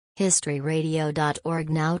HistoryRadio.org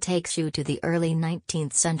now takes you to the early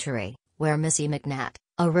 19th century, where Missy McNatt,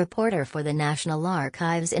 a reporter for the National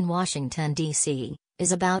Archives in Washington, D.C.,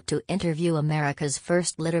 is about to interview America's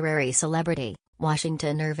first literary celebrity,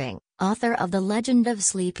 Washington Irving, author of The Legend of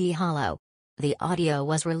Sleepy Hollow. The audio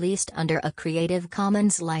was released under a Creative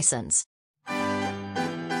Commons license.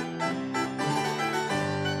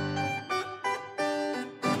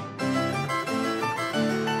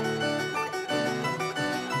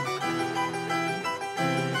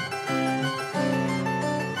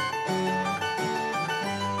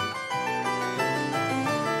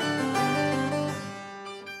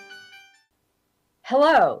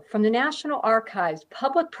 Hello, from the National Archives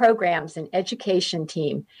Public Programs and Education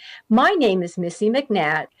team. My name is Missy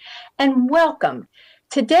McNatt, and welcome.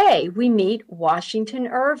 Today we meet Washington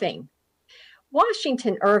Irving.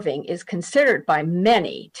 Washington Irving is considered by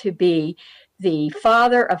many to be the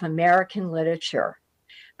father of American literature.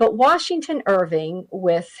 But Washington Irving,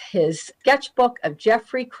 with his sketchbook of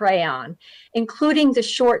Geoffrey Crayon, including the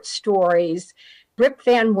short stories Rip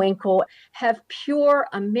Van Winkle, have pure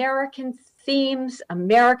American themes,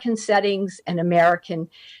 American settings, and American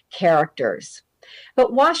characters.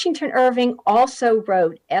 But Washington Irving also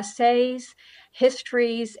wrote essays,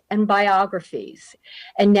 histories, and biographies.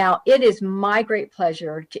 And now it is my great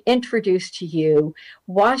pleasure to introduce to you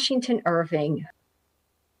Washington Irving.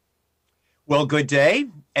 Well, good day,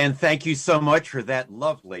 and thank you so much for that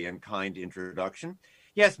lovely and kind introduction.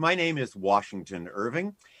 Yes, my name is Washington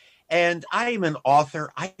Irving, and I am an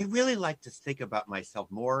author. I really like to think about myself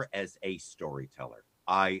more as a storyteller.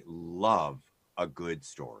 I love a good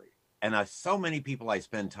story, and so many people I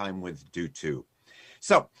spend time with do too.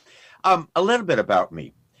 So, a little bit about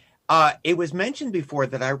me. It was mentioned before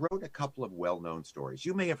that I wrote a couple of well-known stories.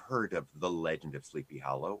 You may have heard of The Legend of Sleepy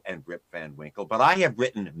Hollow and Rip Van Winkle, but I have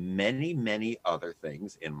written many, many other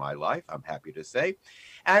things in my life, I'm happy to say.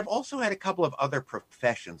 And I've also had a couple of other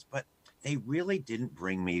professions, but they really didn't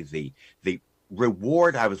bring me the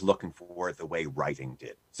reward I was looking for the way writing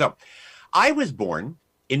did. So I was born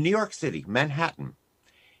in New York City, Manhattan,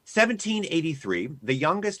 1783, the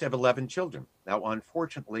youngest of 11 children. Now,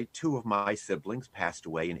 unfortunately, 2 of my siblings passed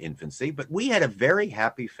away in infancy, but we had a very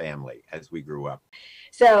happy family as we grew up.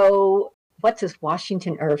 So what does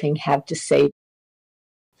Washington Irving have to say?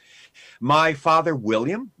 My father,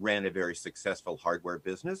 William, ran a very successful hardware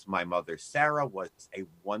business. My mother, Sarah, was a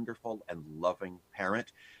wonderful and loving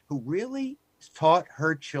parent who really taught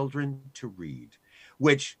her children to read,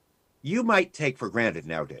 which you might take for granted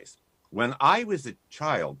nowadays. When I was a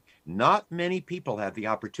child, not many people had the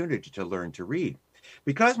opportunity to learn to read.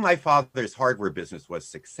 Because my father's hardware business was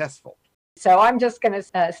successful. So I'm just going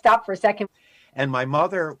to stop for a second. And my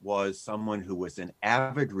mother was someone who was an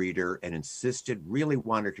avid reader and really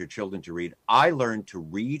wanted her children to read. I learned to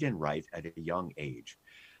read and write at a young age.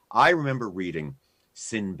 I remember reading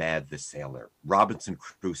Sinbad the Sailor, Robinson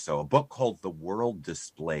Crusoe, a book called The World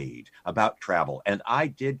Displayed about travel. And I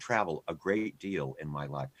did travel a great deal in my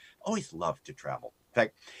life. Always loved to travel. In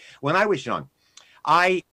fact, when I was young,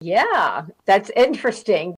 Yeah, that's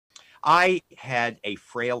interesting. I had a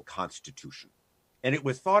frail constitution. And it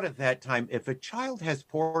was thought at that time, if a child has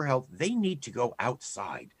poor health, they need to go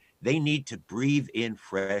outside. They need to breathe in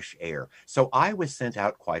fresh air. So I was sent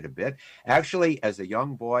out quite a bit. Actually, as a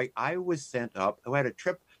young boy, I was sent up, who had a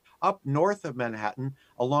trip up north of Manhattan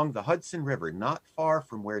along the Hudson River, not far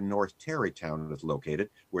from where North Tarrytown is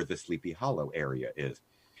located, where the Sleepy Hollow area is.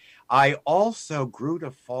 I also grew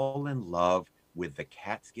to fall in love with the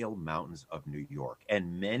Catskill Mountains of New York.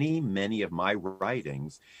 And many, many of my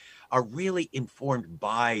writings are really informed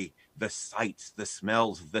by the sights, the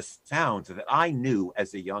smells, the sounds that I knew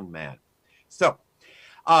as a young man. So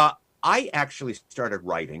I actually started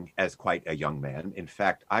writing as quite a young man. In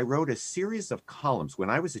fact, I wrote a series of columns when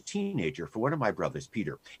I was a teenager for one of my brothers,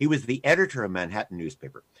 Peter. He was the editor of Manhattan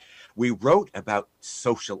newspaper. We wrote about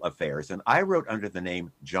social affairs, and I wrote under the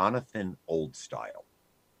name Jonathan Oldstyle.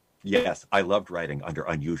 Yes, I loved writing under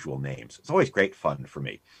unusual names. It's always great fun for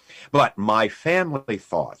me. But my family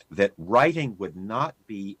thought that writing would not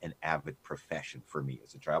be an avid profession for me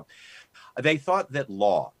as a child. They thought that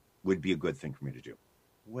law would be a good thing for me to do.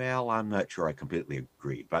 Well, I'm not sure I completely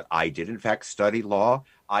agreed, but I did, in fact, study law.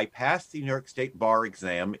 I passed the New York State bar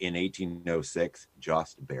exam in 1806,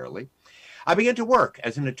 just barely. I began to work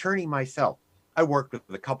as an attorney myself. I worked with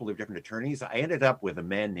a couple of different attorneys. I ended up with a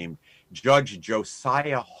man named Judge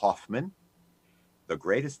Josiah Hoffman. The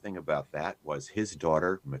greatest thing about that was his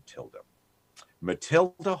daughter, Matilda.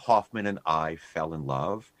 Matilda Hoffman and I fell in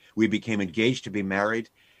love. We became engaged to be married.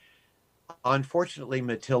 Unfortunately,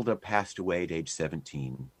 Matilda passed away at age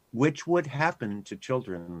 17. which would happen to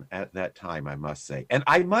children at that time, I must say. And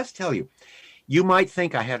I must tell you, you might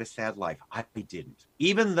think I had a sad life. I didn't.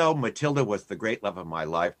 Even though Matilda was the great love of my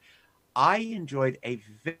life, I enjoyed a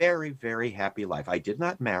very, very happy life. I did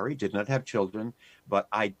not marry, did not have children, but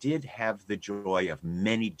I did have the joy of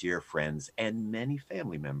many dear friends and many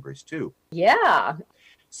family members too. Yeah.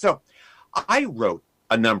 So I wrote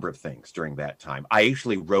a number of things during that time. I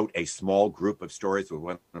actually wrote a small group of stories with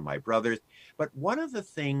one of my brothers. But one of the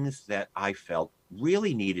things that I felt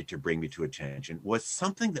really needed to bring me to attention was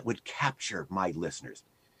something that would capture my listeners.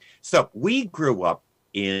 So we grew up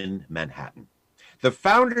in Manhattan. The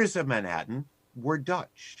founders of Manhattan were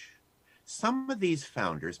Dutch. Some of these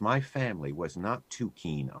founders, my family was not too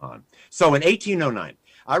keen on. So in 1809,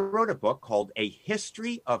 I wrote a book called A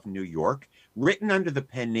History of New York, written under the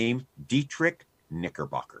pen name Dietrich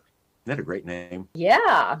Knickerbocker. Isn't that a great name?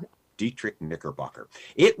 Yeah. Dietrich Knickerbocker.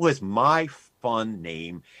 It was my fun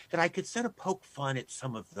name that I could sort of poke fun at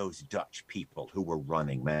some of those Dutch people who were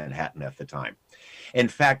running Manhattan at the time. In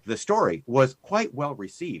fact, the story was quite well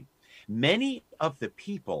received. Many of the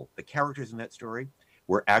people, the characters in that story,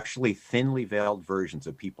 were actually thinly veiled versions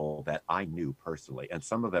of people that I knew personally. And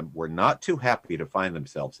some of them were not too happy to find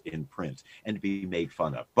themselves in print and to be made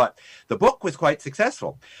fun of. But the book was quite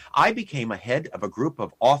successful. I became a head of a group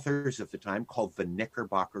of authors at the time called the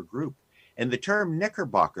Knickerbocker Group. And the term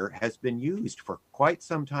Knickerbocker has been used for quite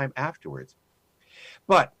some time afterwards.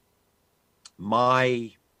 But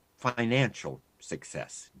my financial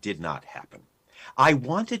success did not happen. I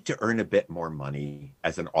wanted to earn a bit more money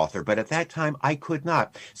as an author, but at that time I could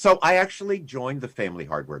not. So I actually joined the family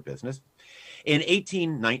hardware business. In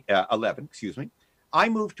 1811, I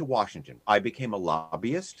moved to Washington. I became a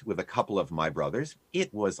lobbyist with a couple of my brothers.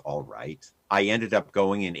 It was all right. I ended up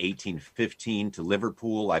going in 1815 to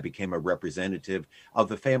Liverpool. I became a representative of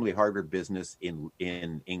the family hardware business in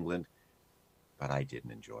England, but I didn't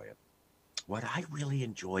enjoy it. What I really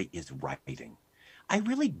enjoy is writing. I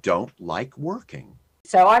really don't like working.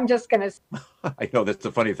 So I'm just going to. I know that's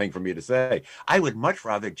a funny thing for me to say. I would much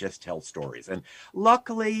rather just tell stories. And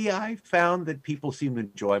luckily, I found that people seem to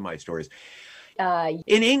enjoy my stories.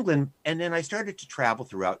 In England, and then I started to travel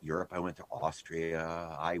throughout Europe. I went to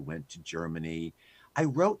Austria. I went to Germany. I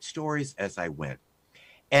wrote stories as I went.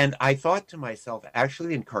 And I thought to myself, actually,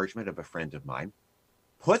 the encouragement of a friend of mine,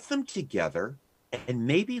 put them together and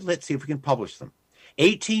maybe let's see if we can publish them.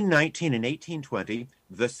 1819 and 1820,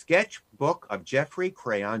 the sketchbook of Geoffrey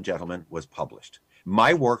Crayon Gentleman was published.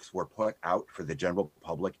 My works were put out for the general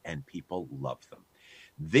public and people loved them.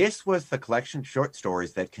 This was the collection of short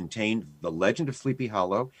stories that contained The Legend of Sleepy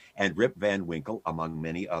Hollow and Rip Van Winkle, among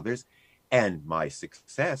many others, and my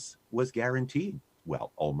success was guaranteed.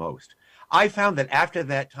 Well, almost. I found that after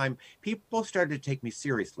that time, people started to take me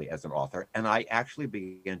seriously as an author, and I actually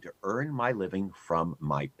began to earn my living from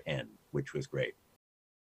my pen, which was great.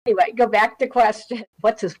 Anyway, go back to question.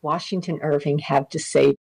 What does Washington Irving have to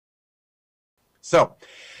say? So,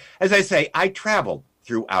 as I say, I traveled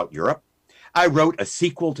throughout Europe. I wrote a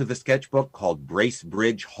sequel to the sketchbook called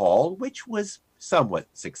Bracebridge Hall, which was somewhat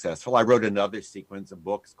successful. I wrote another sequence of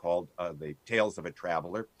books called The Tales of a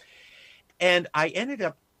Traveler. And I ended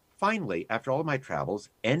up finally, after all of my travels,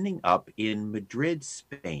 ending up in Madrid,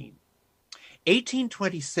 Spain.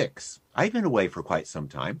 1826, I've been away for quite some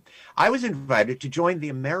time. I was invited to join the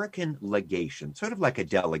American legation, sort of like a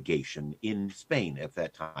delegation in Spain at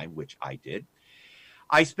that time, which I did.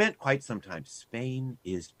 I spent quite some time. Spain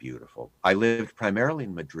is beautiful. I lived primarily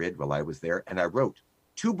in Madrid while I was there, and I wrote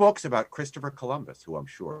 2 books about Christopher Columbus, who I'm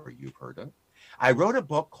sure you've heard of. I wrote a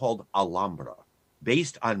book called Alhambra,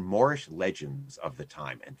 based on Moorish legends of the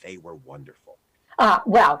time, and they were wonderful.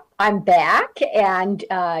 Well, I'm back, and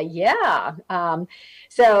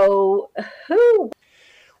so who?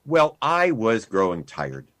 Well, I was growing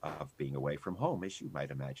tired of being away from home, as you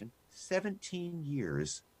might imagine. 17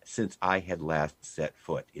 years since I had last set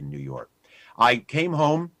foot in New York. I came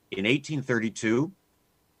home in 1832.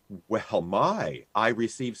 Well, I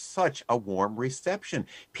received such a warm reception.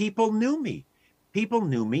 People knew me. People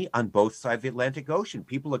knew me on both sides of the Atlantic Ocean.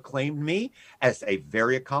 People acclaimed me as a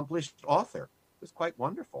very accomplished author. It was quite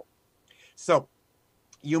wonderful. So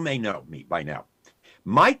you may know me by now.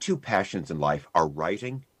 My 2 passions in life are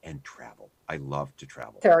writing and travel. I love to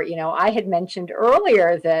travel. I had mentioned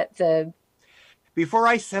earlier that Before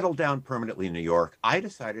I settled down permanently in New York, I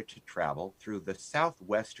decided to travel through the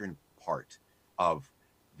southwestern part of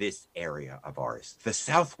this area of ours. The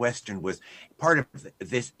southwestern was part of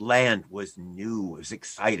this land was new, it was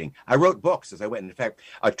exciting. I wrote books as I went. In fact,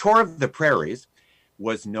 A Tour of the Prairies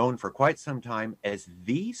was known for quite some time as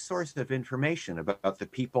the source of information about the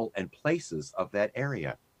people and places of that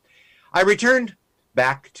area. I returned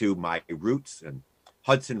back to my roots in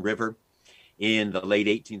Hudson River in the late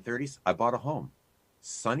 1830s. I bought a home,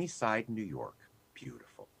 Sunnyside, New York.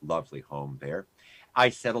 Beautiful, lovely home there. I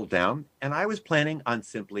settled down and I was planning on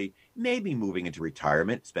simply maybe moving into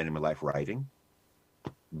retirement, spending my life writing.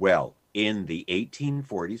 Well, in the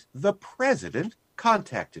 1840s, the president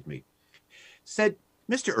contacted me, said,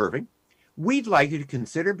 Mr. Irving, we'd like you to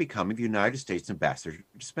consider becoming the United States ambassador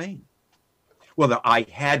to Spain. Well, now, I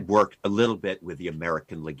had worked a little bit with the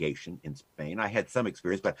American legation in Spain. I had some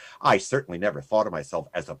experience, but I certainly never thought of myself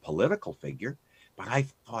as a political figure. But I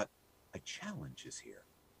thought a challenge is here.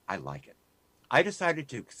 I like it. I decided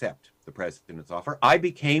to accept the president's offer. I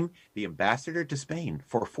became the ambassador to Spain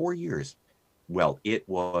for 4 years. Well, it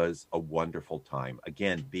was a wonderful time.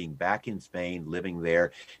 Again, being back in Spain, living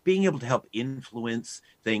there, being able to help influence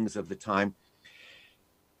things of the time.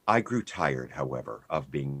 I grew tired, however,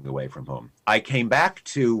 of being away from home. I came back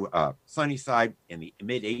to Sunnyside in the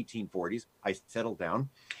mid-1840s. I settled down,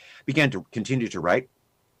 began to continue to write.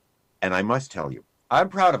 And I must tell you, I'm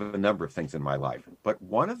proud of a number of things in my life. But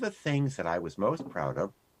one of the things that I was most proud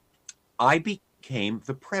of, I became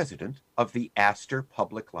the president of the Astor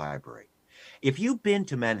Public Library. If you've been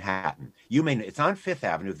to Manhattan, you may know it's on Fifth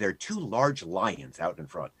Avenue. There are two large lions out in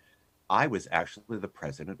front. I was actually the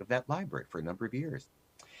president of that library for a number of years.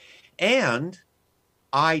 And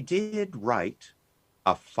I did write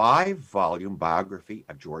a 5-volume biography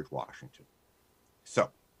of George Washington. So,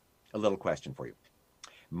 a little question for you.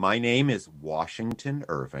 My name is Washington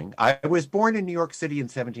Irving. I was born in New York City in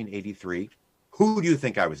 1783. Who do you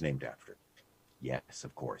think I was named after? Yes,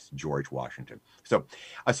 of course, George Washington. So,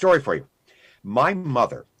 a story for you. My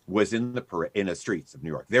mother was in the streets of New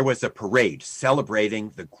York. There was a parade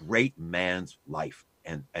celebrating the great man's life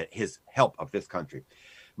and his help of this country.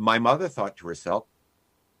 My mother thought to herself,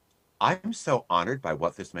 I'm so honored by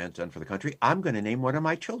what this man's done for the country. I'm going to name one of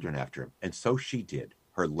my children after him. And so she did.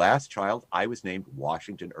 Her last child, I was named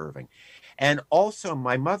Washington Irving. And also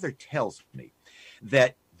my mother tells me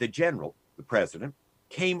that the general, the president,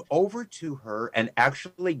 came over to her and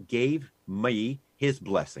actually gave me his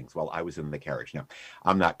blessings while I was in the carriage. Now,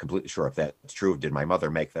 I'm not completely sure if that's true. Did my mother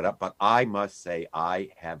make that up? But I must say I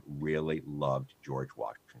have really loved George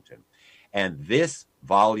Washington. And this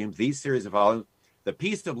volume, these series of volumes, the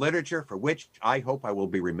piece of literature for which I hope I will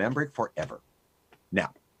be remembered forever.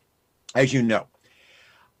 Now, as you know,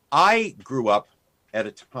 I grew up at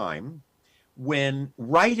a time when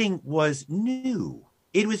writing was new.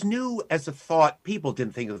 It was new as a thought. People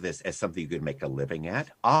didn't think of this as something you could make a living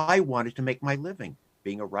at. I wanted to make my living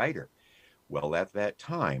being a writer. Well, at that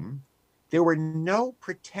time, there were no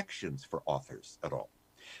protections for authors at all.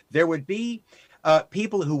 There would be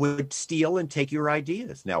people who would steal and take your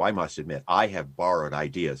ideas. Now, I must admit, I have borrowed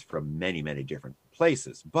ideas from many, many different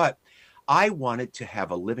places, but I wanted to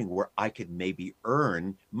have a living where I could maybe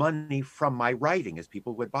earn money from my writing as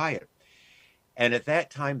people would buy it. And at that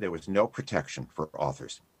time, there was no protection for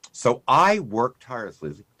authors. So I worked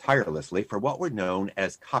tirelessly for what were known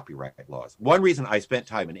as copyright laws. One reason I spent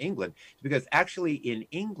time in England is because actually in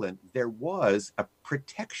England, there was a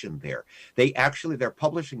protection there. Their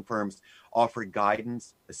publishing firms offered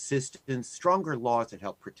guidance, assistance, stronger laws that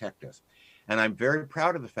helped protect us. And I'm very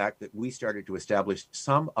proud of the fact that we started to establish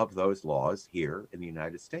some of those laws here in the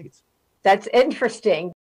United States. That's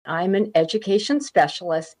interesting. I'm an education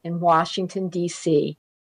specialist in Washington, D.C.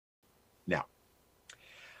 Now,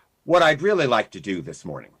 what I'd really like to do this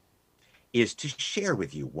morning is to share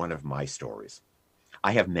with you one of my stories.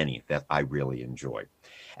 I have many that I really enjoy.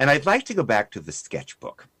 And I'd like to go back to the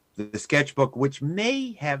sketchbook. The sketchbook, which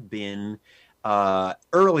may have been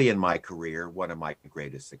early in my career, one of my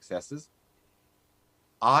greatest successes.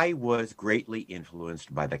 I was greatly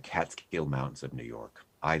influenced by the Catskill Mountains of New York.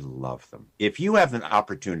 I love them. If you have an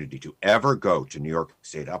opportunity to ever go to New York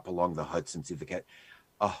State, up along the Hudson, see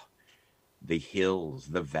the hills,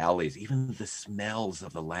 the valleys, even the smells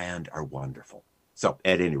of the land are wonderful. So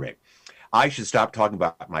at any rate, I should stop talking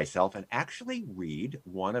about myself and actually read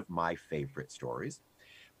one of my favorite stories,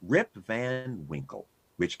 Rip Van Winkle,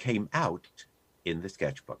 which came out in the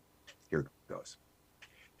sketchbook. Here it goes.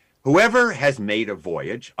 Whoever has made a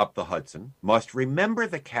voyage up the Hudson must remember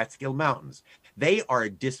the Catskill Mountains. They are a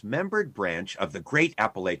dismembered branch of the great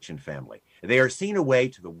Appalachian family. They are seen away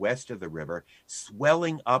to the west of the river,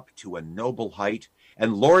 swelling up to a noble height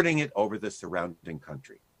and lording it over the surrounding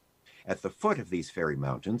country. At the foot of these fairy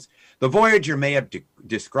mountains, the voyager may have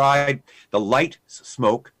descried the light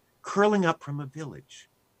smoke curling up from a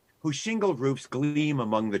village, whose shingled roofs gleam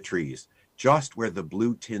among the trees, just where the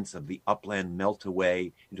blue tints of the upland melt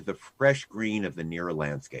away into the fresh green of the nearer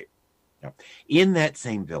landscape. Now, in that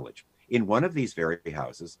same village In one of these very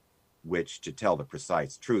houses, which, to tell the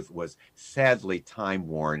precise truth, was sadly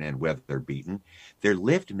time-worn and weather-beaten, there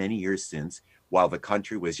lived many years since, while the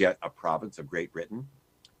country was yet a province of Great Britain,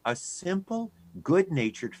 a simple,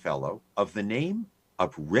 good-natured fellow of the name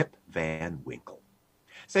of Rip Van Winkle.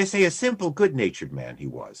 So I say a simple, good-natured man he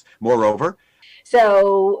was. Moreover,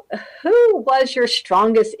 so who was your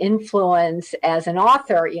strongest influence as an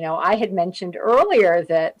author? You know, I had mentioned earlier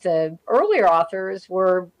that the earlier authors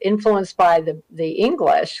were influenced by the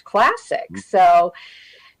English classics. So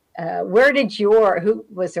who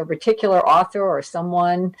was a particular author or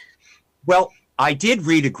someone? Well, I did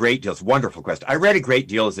read a great deal. It's a wonderful question. I read a great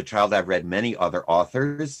deal as a child. I've read many other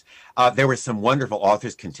authors. There were some wonderful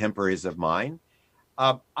authors, contemporaries of mine.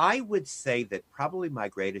 I would say that probably my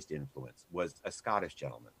greatest influence was a Scottish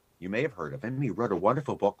gentleman. You may have heard of him. He wrote a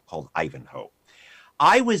wonderful book called Ivanhoe.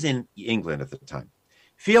 I was in England at the time,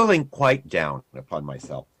 feeling quite down upon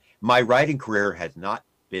myself. My writing career had not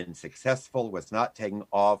been successful, was not taking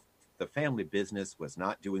off. The family business was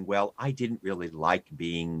not doing well. I didn't really like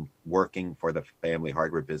working for the family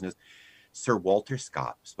hardware business. Sir Walter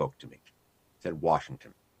Scott spoke to me, said,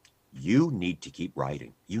 Washington, you need to keep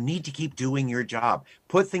writing. You need to keep doing your job.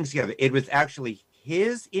 Put things together. It was actually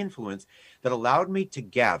his influence that allowed me to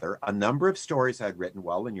gather a number of stories I'd written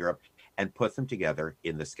while in Europe and put them together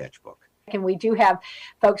in the sketchbook. And we do have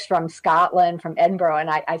folks from Scotland, from Edinburgh, and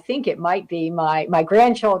I think it might be my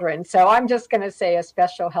grandchildren. So I'm just going to say a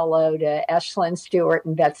special hello to Eshlyn Stewart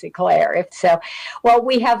and Betsy Clare. If so, well,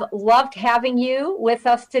 we have loved having you with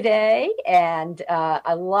us today, and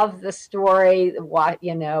I love the story. What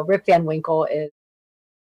Rip Van Winkle is.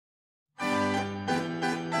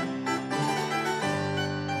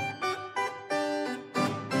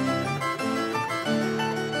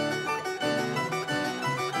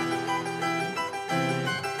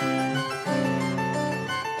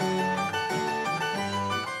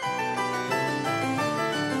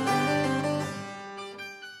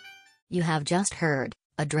 You have just heard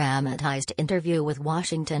a dramatized interview with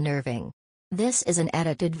Washington Irving. This is an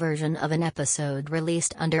edited version of an episode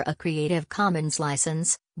released under a Creative Commons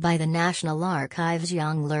license by the National Archives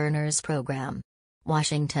Young Learners Program.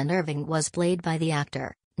 Washington Irving was played by the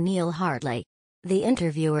actor Neil Hartley. The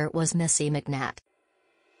interviewer was Missy McNatt.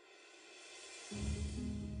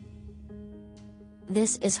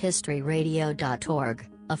 This is historyradio.org,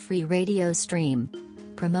 a free radio stream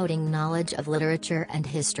promoting knowledge of literature and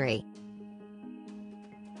history.